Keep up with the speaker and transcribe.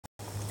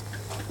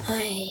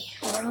Hey,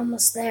 we're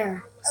almost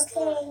there.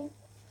 Okay.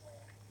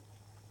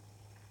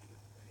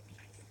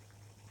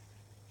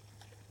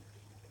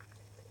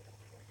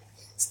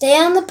 Stay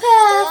on the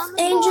path,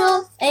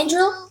 Angel.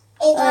 Angel?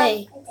 Ava.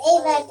 Hey. It's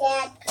Ava,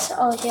 Dad.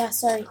 Oh, yeah,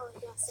 sorry.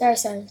 Sorry.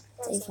 It's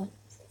Ava.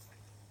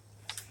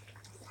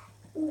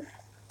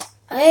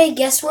 Hey,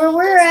 guess where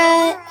we're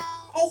at?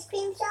 Ice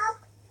cream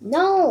shop?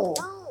 No.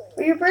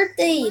 For your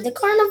birthday, the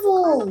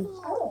carnival.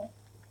 Oh.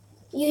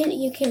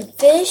 You can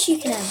fish, you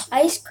can have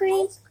ice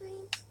cream.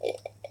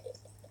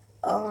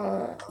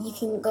 You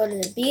can go to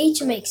the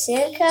beach and make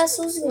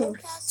sandcastles. You can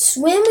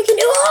swim. We can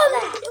do all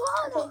that.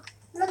 Okay.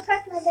 I'm gonna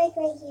park my bike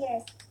right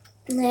here.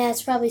 Yeah,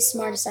 it's probably the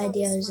smartest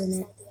idea, isn't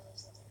it?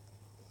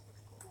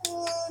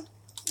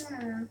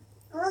 I'm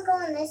gonna go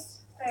on this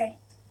first.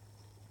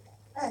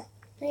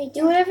 Hey,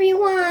 do whatever you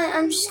want.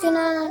 I'm just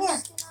gonna.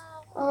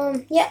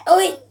 Yeah. Oh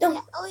wait,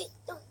 don't.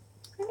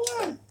 Come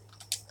here.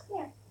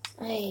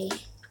 Hey,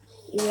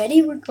 you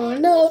ready? We're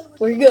going up.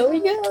 We're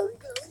going up.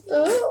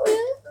 Oh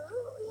yeah.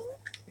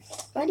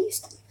 Why do you?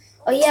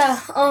 Oh yeah.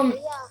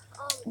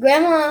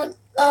 Grandma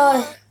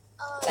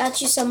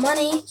got you some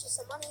money.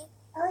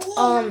 Oh yeah.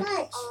 How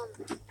much?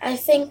 I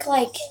think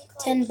like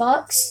 $10.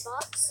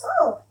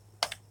 Oh.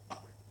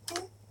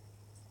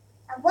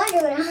 I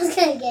wonder when I was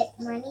gonna get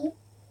money.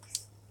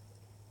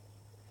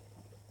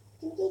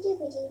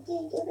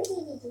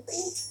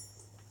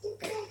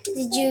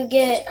 Did you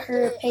get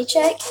her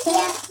paycheck?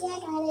 Yeah, I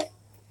got it.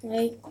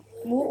 Right.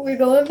 We're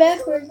going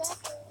backwards.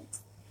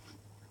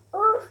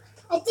 Oh,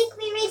 I think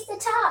we reached the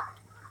top.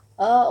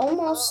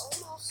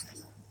 Almost.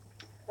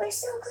 We're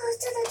so close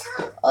to the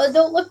top. Oh,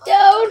 don't look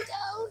down.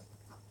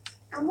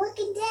 I'm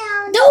looking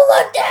down. Don't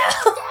look down.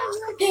 I'm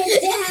looking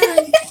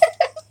down.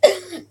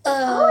 I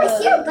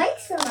see our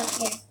bikes from up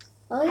here.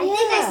 Oh, I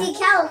think I see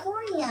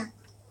California.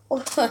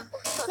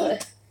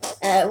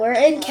 We're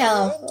in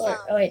Cal.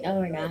 Oh, wait, no,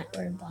 we're not.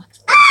 We're in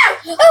bloxburg. Ah!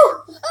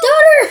 Oh,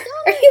 daughter!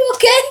 Are you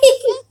okay?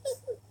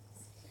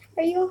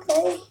 Are you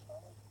okay?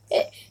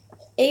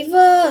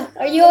 Ava,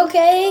 are you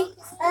okay?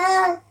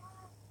 I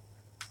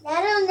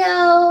don't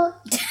know.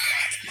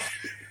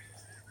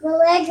 My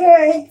leg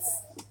hurts.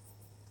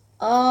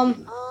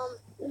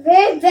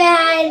 Very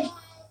bad.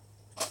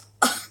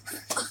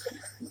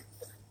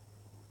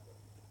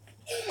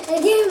 I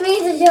didn't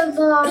mean to jump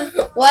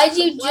off. Why'd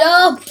you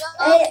jump?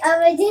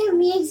 I didn't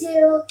mean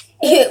to.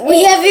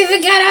 We haven't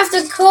even got off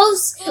the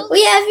coast.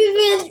 We haven't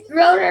even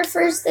rode our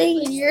first thing,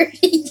 and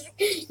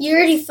you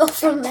already fell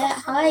from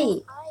that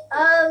height.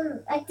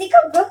 I think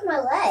I broke my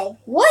leg.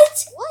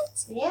 What?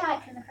 Yeah,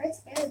 it kind of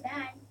hurts very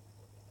bad.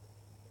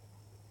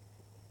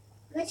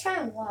 I'm gonna try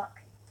and walk.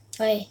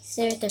 Wait,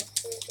 stay right there.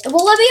 It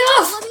won't let me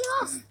off.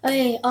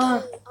 Okay.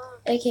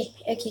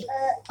 Okay.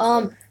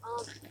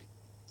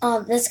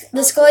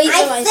 Let's go eat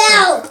some ice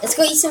cream. Let's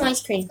go eat some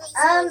ice cream.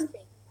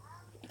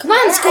 Come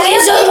on, let's go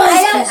eat some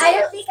ice cream. I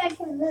don't think I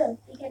can move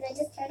because I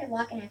just tried to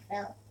walk and I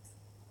fell.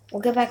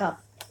 We'll get back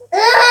up.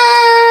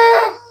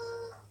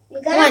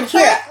 You're gonna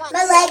put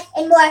my leg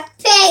in more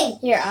pain.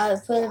 Here, I'll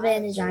put a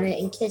bandage on it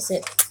and kiss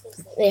it.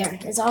 There,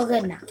 it's all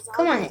good now.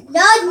 Come on.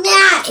 No, it's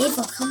not.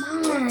 Ava, come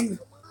on.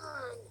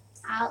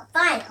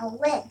 Fine, I'll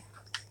win.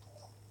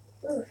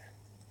 Oof.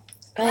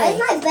 Hey. Why is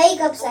my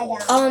bike upside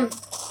down? Why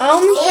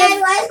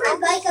is my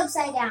bike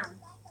upside down?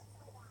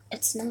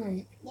 It's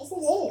not. Yes, it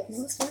is.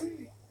 No, it's not.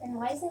 Then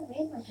why is it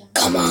weird like that?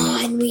 Come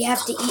on, we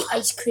have to eat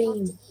ice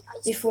cream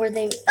before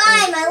they.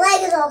 Fine, my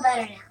leg is all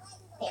better now.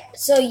 There.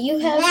 So you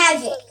have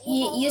magic.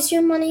 Use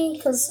your money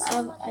because I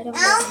don't. I only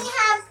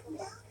have.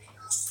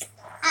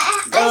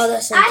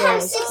 That's I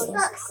have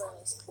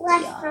 $6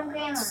 left from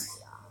Grandma.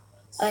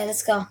 Alright,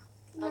 let's go.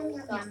 Yum,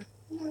 yum, yum.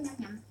 Yum, yum, yum. Yum, yum,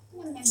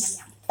 yum, yum.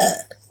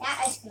 That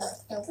ice cream is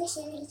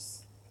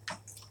delicious.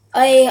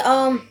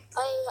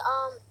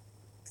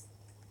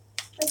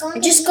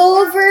 Just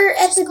go over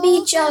at the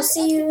beach. I'll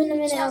see you in a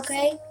minute,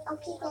 okay?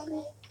 Okay,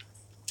 baby.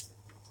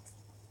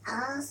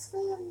 I'll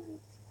swim.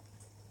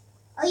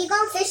 Oh, you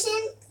going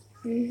fishing?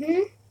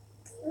 Mm-hmm.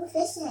 We're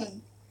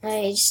fishing.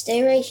 Alright, just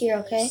stay right here,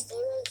 okay?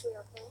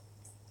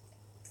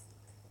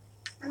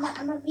 I'm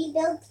gonna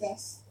rebuild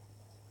this.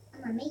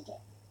 I'm gonna make it.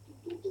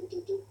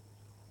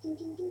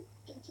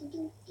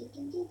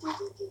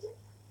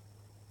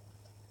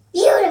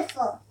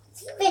 Beautiful.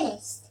 It's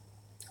finished.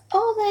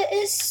 Oh, that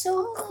is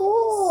so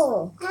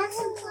cool. I have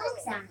some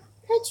flags on it.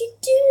 How'd you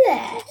do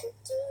that?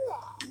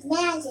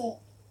 Magic.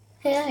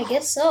 Yeah, I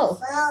guess so.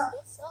 Well,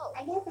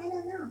 I guess I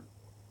don't know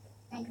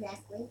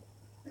exactly.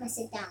 I'm gonna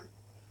sit down.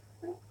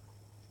 Oh,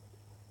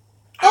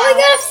 I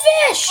got a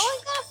fish!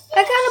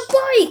 I got a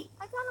bite!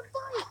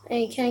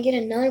 Hey, can I get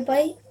another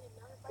bite?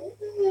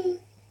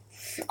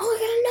 Oh, I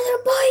got another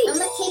bite! I'm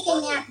gonna take a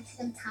nap because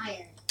I'm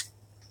tired.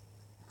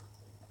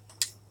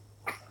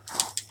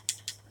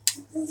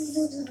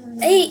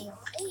 Hey,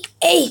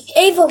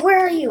 Ava, where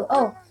are you?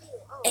 Oh,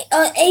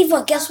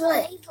 Ava, guess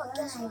what?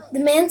 The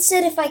man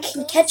said if I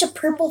can catch a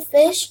purple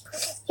fish,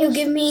 he'll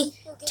give me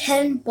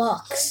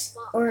 $10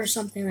 or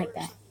something like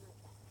that.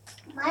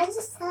 Why is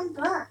this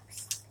 $10?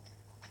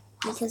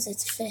 Because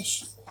it's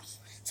fish.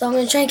 So I'm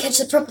gonna try and catch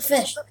the purple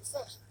fish.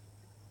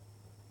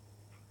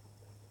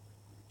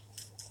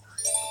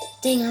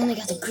 Dang, I only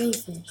got the green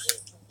fish.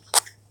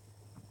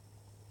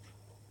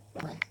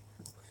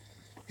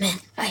 Man,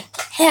 I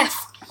have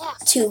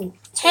to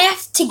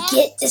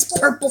get this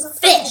purple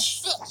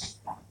fish.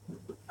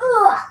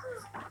 I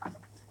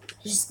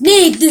just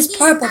need this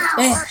purple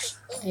fish.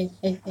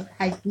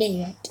 I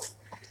need it.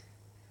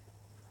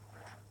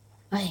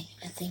 I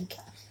think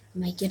I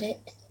might get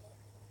it.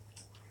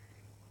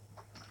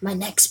 My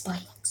next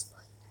bite.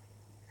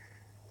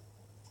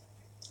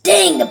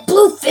 Dang, the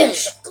blue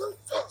fish.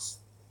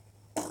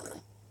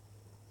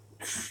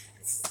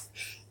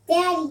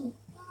 Daddy.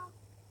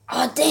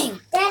 Oh, dang.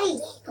 Daddy.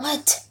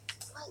 What?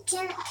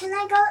 Can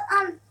I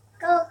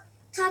go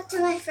talk to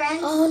my friend?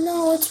 Oh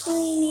no, it's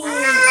raining.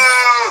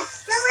 Ah!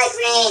 Don't like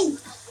rain.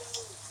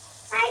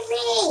 Hide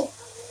me.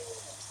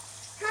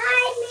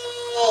 Hide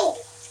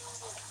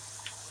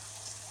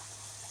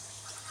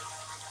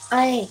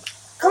me.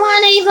 Come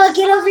on, Ava,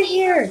 get over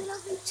here. I'm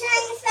trying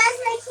as fast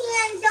as I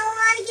can. Don't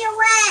want to get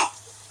wet.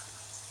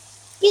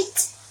 Get.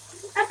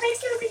 I'll fix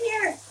it over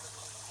here.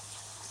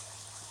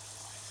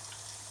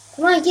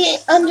 Come on,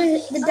 get under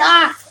the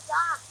dock.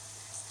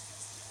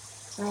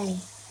 Hey,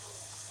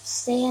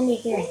 stay under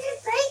here. Where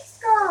did bikes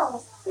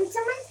go? Did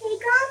someone take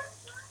them?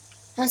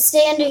 Now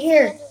stay under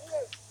here.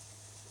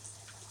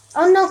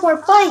 Oh no, our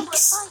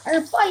bikes.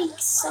 Our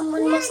bikes.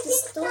 Someone must have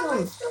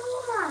stolen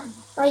them.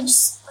 I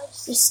just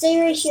stay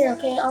right here,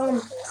 okay?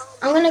 I'm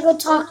gonna go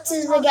talk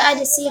to the guy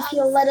to see if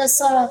he'll let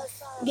us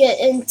get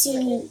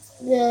into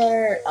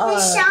their The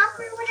shop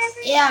or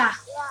whatever? Yeah.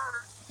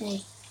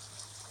 Hey.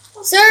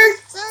 Sir,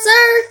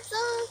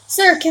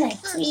 can I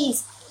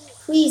please,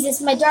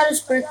 it's my daughter's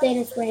birthday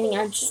and it's raining.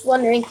 I'm just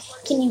wondering,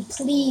 can you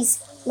please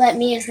let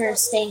me and her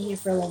stay here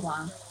for a little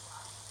while?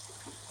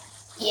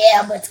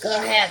 Yeah, but it's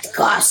gonna have to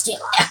cost you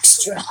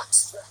extra.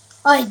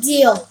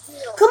 Ideal.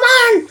 Come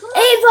on,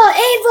 Ava!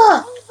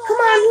 Come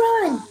on,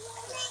 run!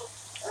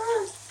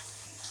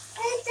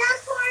 Stop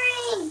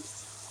pouring!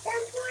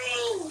 Stop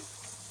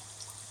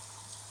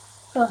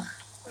pouring!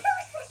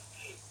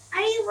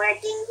 Are you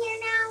working here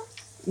now?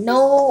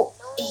 No,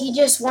 he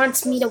just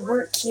wants me to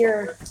work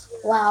here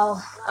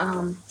while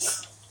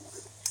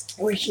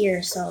we're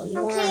here. So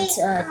you want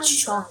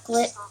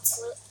chocolate?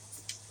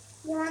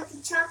 You want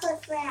the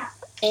chocolate wrap?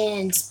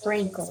 And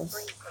sprinkles.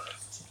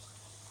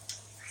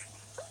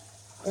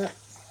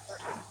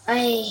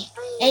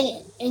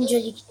 Angel,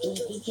 you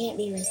can't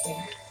be right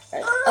there.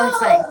 Oh,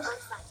 fine.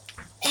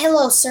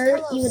 Hello,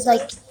 sir. You would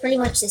like pretty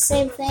much the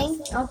same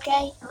thing?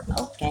 Okay.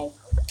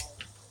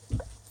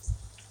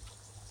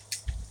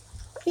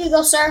 Here you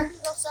go, sir.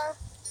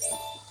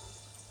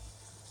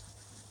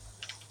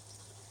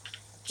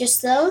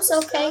 Just those?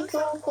 Okay,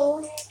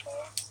 cool.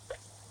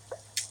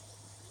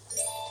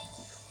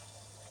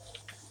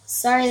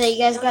 Sorry that you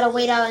guys gotta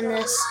wait out in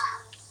this.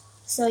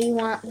 So you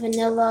want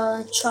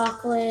vanilla,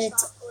 chocolate,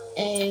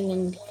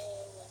 and...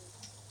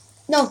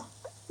 No,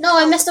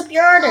 I messed up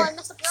your order.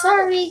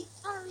 Sorry.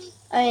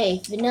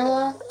 Hey,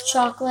 vanilla,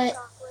 chocolate,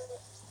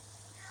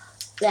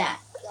 that.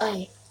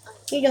 Hey,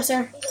 here you go,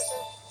 sir.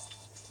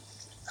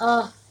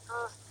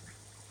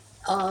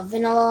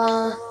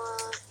 Vanilla,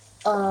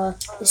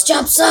 this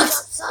job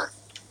sucks.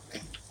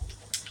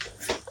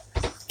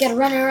 Gotta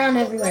run around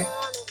everywhere.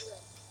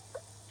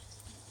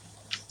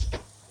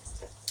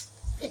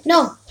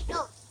 No.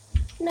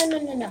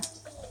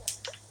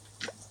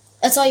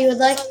 That's all you would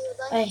like?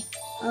 Hey,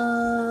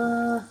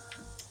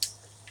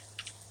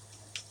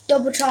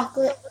 double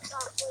chocolate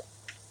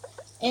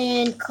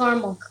and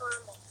caramel.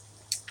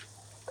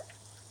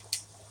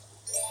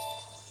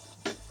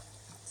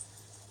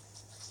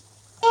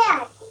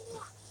 Dad,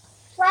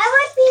 why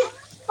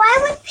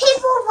would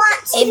people want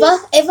to... Ava.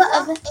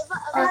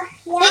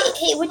 Yeah?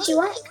 Hey, what you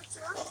want?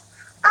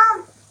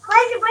 Why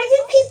do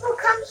people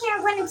come here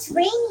when it's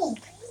raining?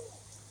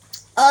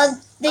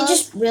 They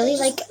just really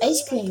like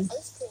ice cream,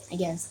 I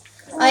guess.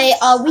 We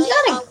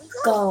gotta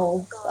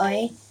go,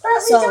 alright?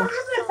 But we don't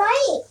have our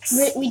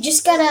bikes. We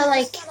just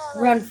gotta,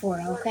 run for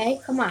it, okay?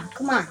 Come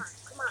on.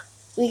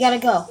 We gotta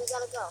go.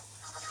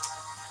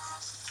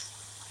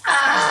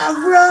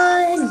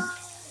 Run!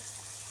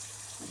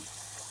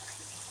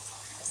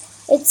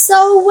 It's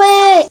so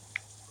wet!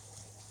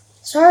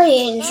 Sorry,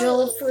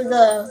 Angel, for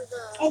the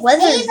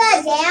weather.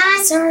 Ava,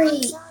 Dad.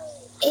 Sorry,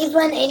 Ava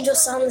and Angel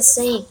sound the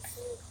same.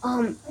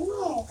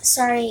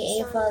 Sorry,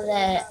 Ava,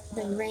 that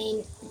the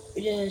rain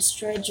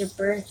destroyed your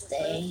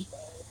birthday.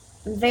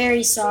 I'm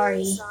very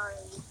sorry.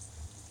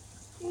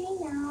 I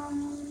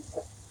know.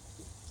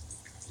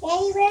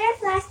 Daddy, where do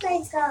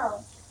flashlights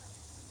go?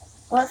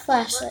 What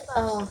flashlight? I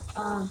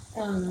don't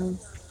know.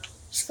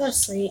 Just go to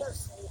sleep.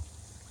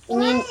 We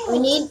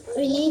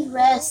need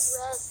rest.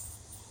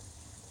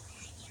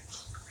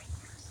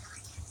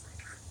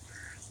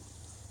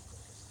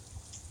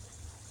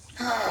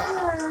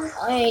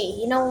 Hey,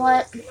 you know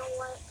what?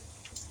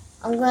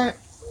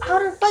 How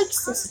do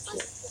bikes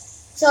disappear?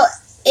 So,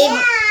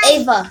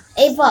 Ava,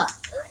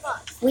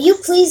 will you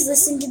please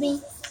listen to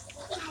me?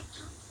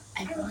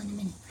 I will in a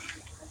minute.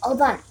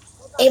 Hold on.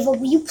 Ava,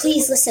 will you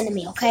please listen to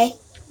me, okay?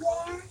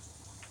 Yeah.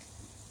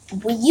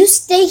 Will you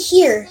stay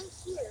here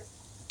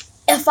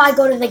if I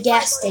go to the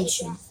gas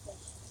station?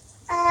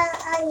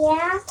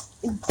 Yeah.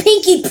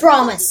 Pinky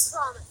promise.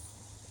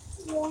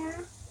 Yeah.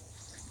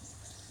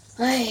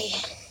 Hey.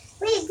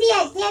 Wait,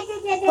 Dad.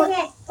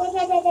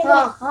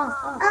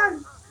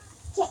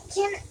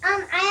 Can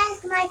I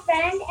ask my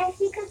friend if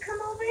he could come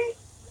over?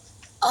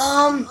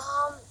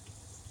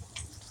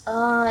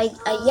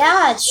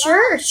 Yeah,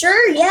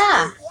 sure,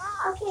 yeah.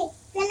 Okay,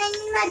 then I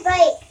need my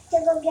bike to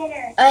go get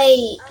her.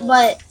 Hey,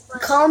 but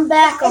come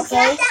back, It's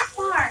okay? not that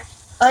far.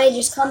 Hey,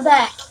 just come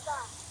back.